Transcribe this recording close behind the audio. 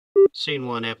Scene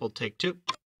 1, Apple, take 2.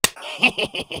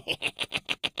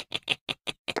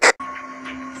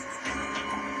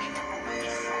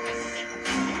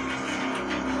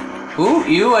 Ooh,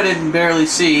 you I didn't barely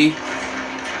see.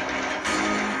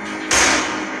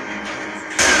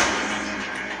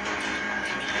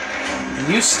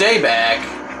 You stay back.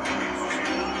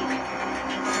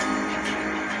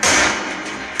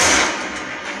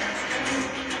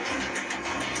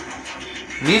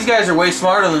 These guys are way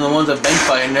smarter than the ones I've been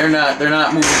fighting. They're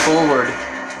not moving forward.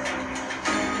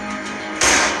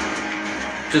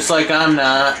 Just like I'm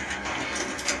not.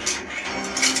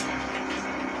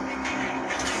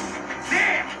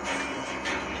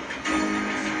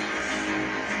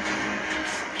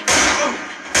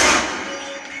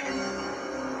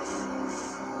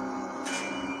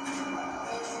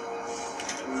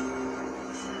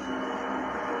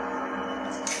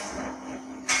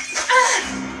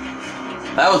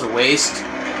 That was a waste.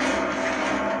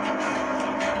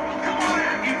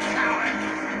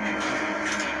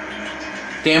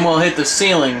 Damn well hit the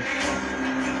ceiling.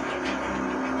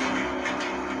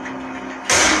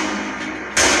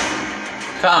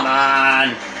 Come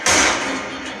on.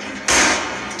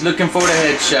 Looking for the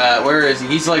headshot. Where is he?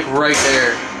 He's like right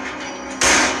there.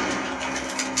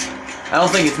 I don't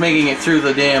think it's making it through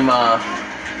the damn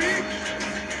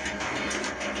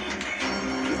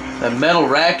the metal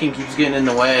racking keeps getting in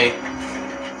the way.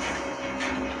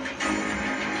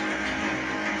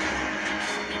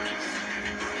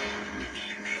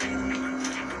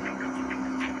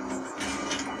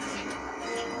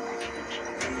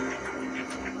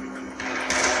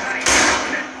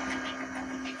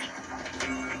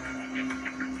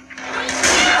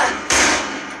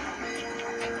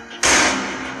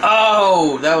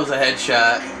 Oh, that was a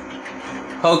headshot.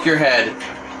 Poke your head.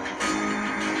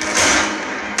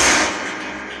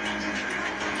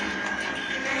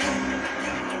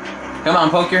 Come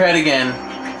on, poke your head again.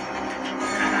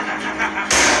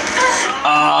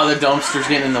 Oh, the dumpster's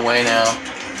getting in the way now.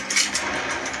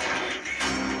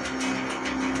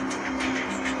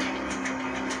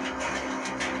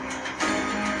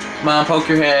 Come on, poke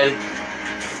your head.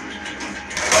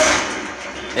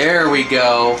 There we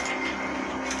go.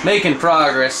 Making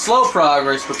progress. Slow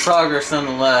progress, but progress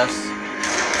nonetheless.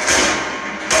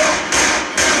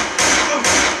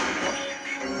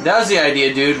 That was the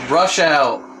idea, dude. Rush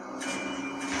out.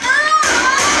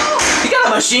 You got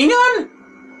a machine gun?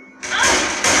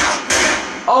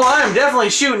 Oh, I'm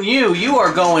definitely shooting you. You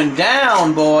are going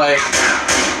down, boy.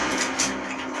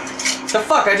 The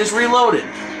fuck? I just reloaded.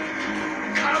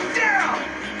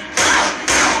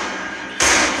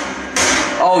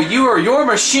 Oh, your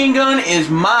machine gun is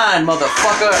mine,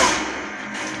 motherfucker.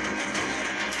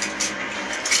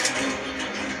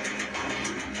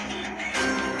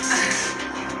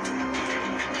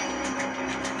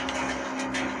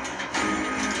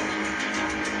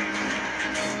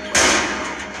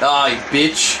 Ah, you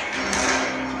bitch.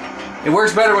 It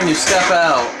works better when you step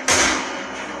out.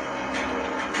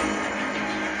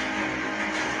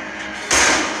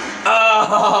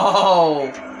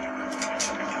 Oh!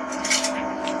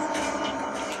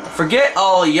 Forget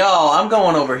all y'all, I'm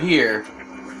going over here.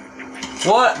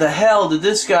 What the hell did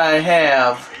this guy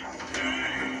have?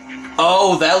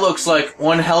 Oh, that looks like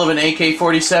one hell of an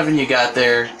AK-47 you got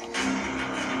there.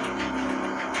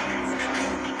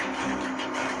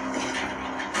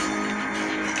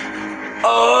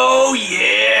 Oh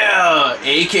yeah!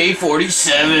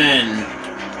 AK-47!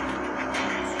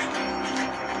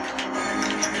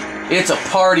 It's a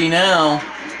party now.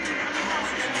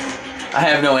 I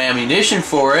have no ammunition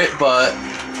for it, but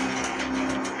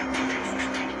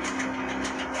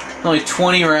only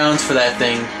 20 rounds for that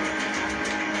thing.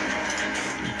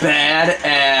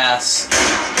 Badass.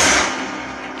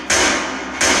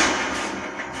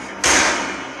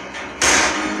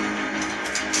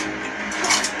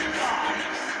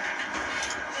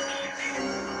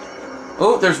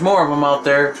 Oh, there's more of them out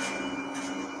there.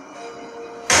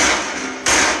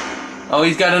 Oh,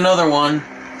 he's got another one.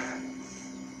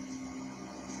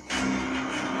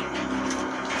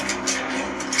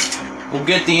 We'll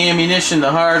get the ammunition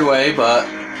the hard way, but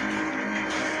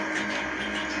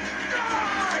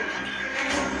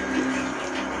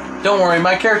don't worry,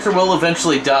 my character will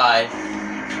eventually die,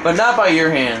 but not by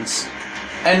your hands,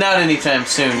 and not anytime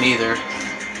soon, neither.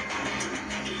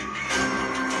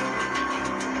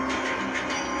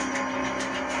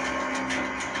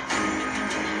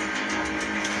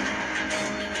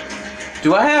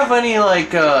 Do I have any,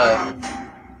 like,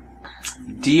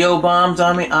 Dio bombs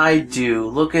on me? I do.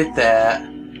 Look at that. You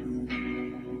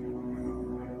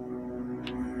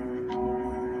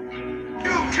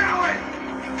coward!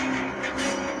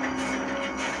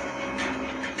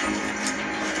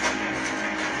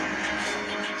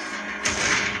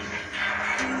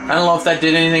 don't know if that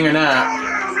did anything or not.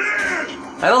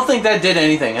 I don't think that did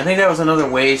anything. I think that was another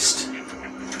waste.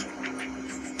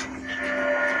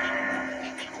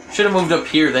 Should have moved up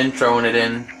here, then thrown it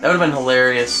in. That would have been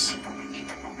hilarious.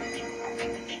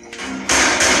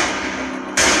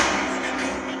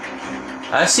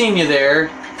 I seen you there.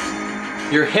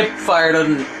 Your hip fire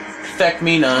doesn't affect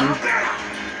me none.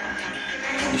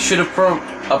 You should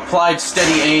have applied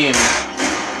steady aim.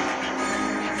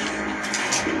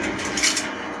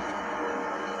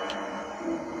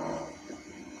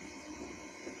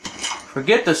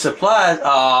 Forget the supplies.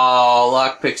 Oh,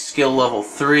 lockpick skill level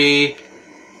 3.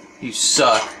 You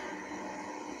suck.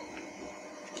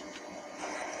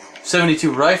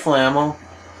 72 rifle ammo.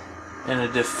 And a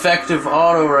defective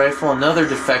auto rifle. Another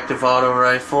defective auto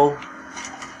rifle.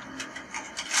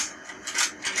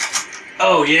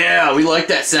 Oh yeah, we like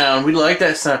that sound. We like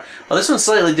that sound. Oh, this one's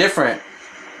slightly different.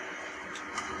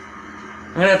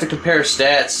 I'm gonna have to compare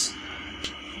stats.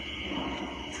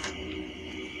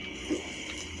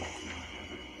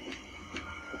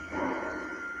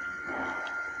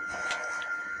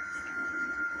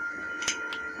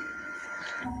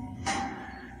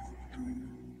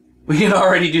 We can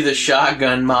already do the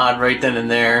shotgun mod right then and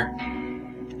there.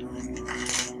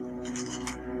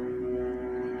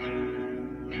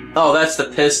 Oh, that's the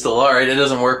pistol. Alright, it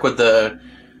doesn't work with the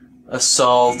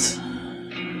assault.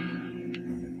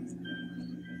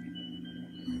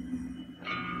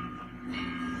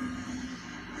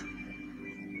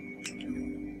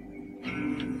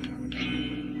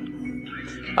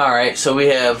 Alright, so we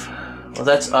have... Well,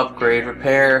 that's upgrade,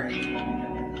 repair.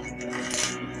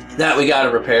 That we gotta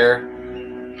repair.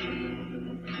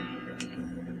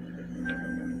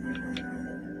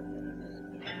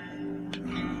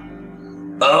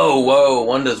 Oh, whoa,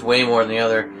 one does way more than the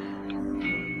other.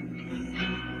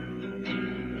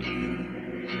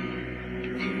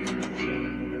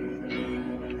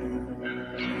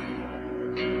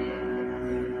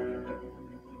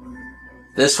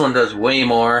 This one does way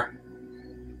more.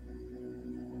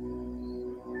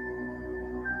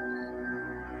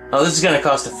 Oh, this is gonna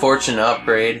cost a fortune to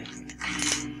upgrade.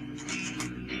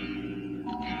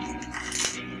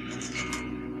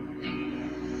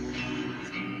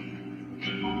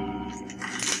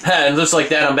 And just like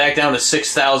that, I'm back down to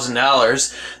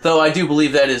 $6,000. Though I do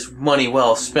believe that is money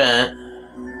well spent.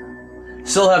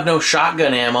 Still have no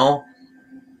shotgun ammo.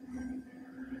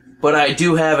 But I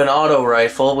do have an auto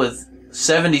rifle with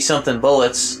 70-something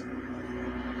bullets.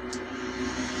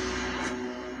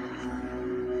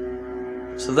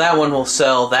 So that one will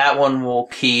sell, that one will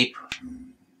keep.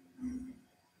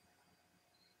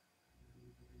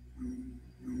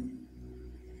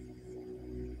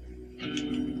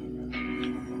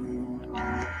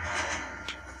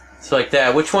 So like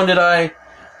that. Which one did I...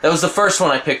 That was the first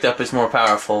one I picked up is more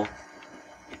powerful.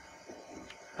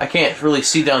 I can't really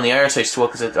see down the iron sights too well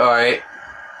because it's... Alright.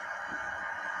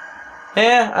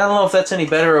 Yeah, I don't know if that's any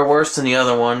better or worse than the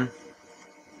other one.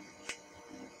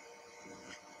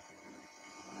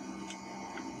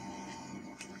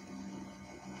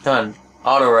 Come on,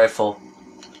 auto rifle.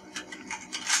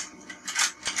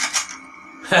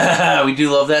 We do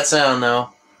love that sound though.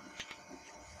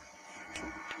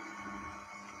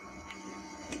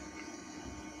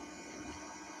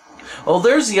 Oh,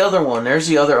 there's the other one. There's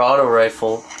the other auto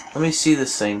rifle. Let me see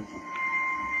this thing.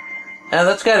 Now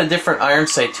that's got a different iron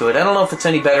sight to it. I don't know if it's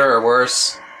any better or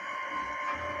worse.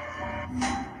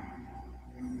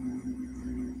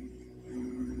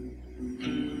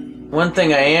 One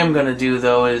thing I am going to do,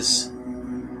 though, is...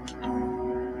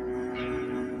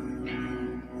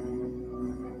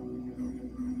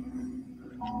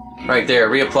 Right there,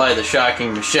 reapply the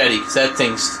shocking machete, because that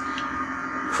thing's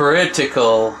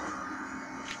critical.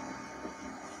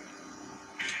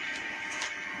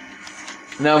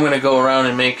 Now I'm going to go around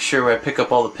and make sure I pick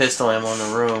up all the pistol ammo in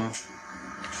the room.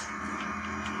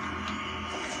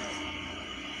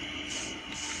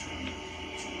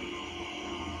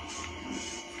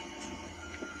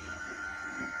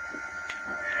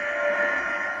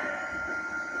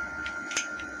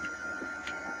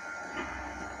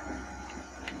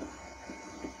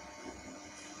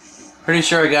 Pretty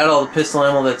sure I got all the pistol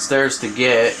ammo that's theirs to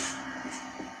get.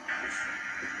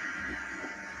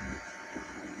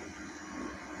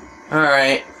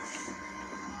 Alright.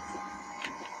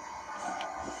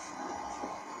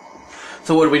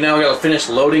 So what, do we now gotta finish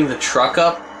loading the truck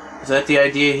up? Is that the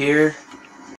idea here?